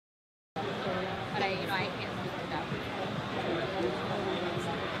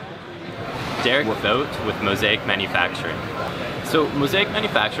Derek Vogt with Mosaic Manufacturing. So Mosaic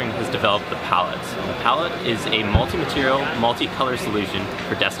Manufacturing has developed the palette. The palette is a multi-material, multi-color solution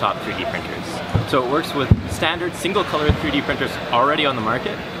for desktop 3D printers. So it works with standard single-color 3D printers already on the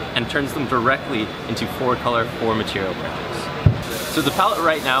market and turns them directly into 4-color, 4-material printers. So the palette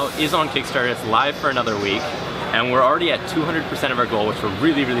right now is on Kickstarter. It's live for another week, and we're already at 200% of our goal, which we're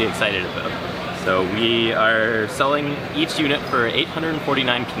really excited about. So we are selling each unit for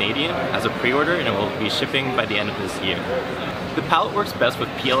 849 Canadian as a pre-order, and it will be shipping by the end of this year. The palette works best with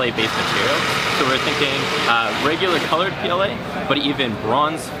PLA-based materials, so we're thinking regular colored PLA, but even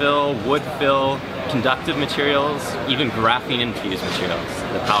bronze fill, wood fill, conductive materials, even graphene-infused materials.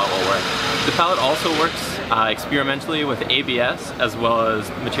 The palette will work. The palette also works experimentally with ABS as well as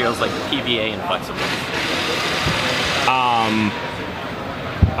materials like PVA and flexibles.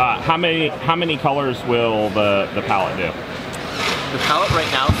 How many colors will the palette do? The palette right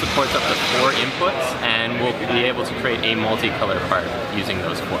now supports up to 4 inputs, and we'll be able to create a multi-color part using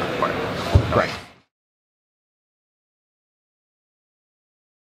those 4 parts. Great.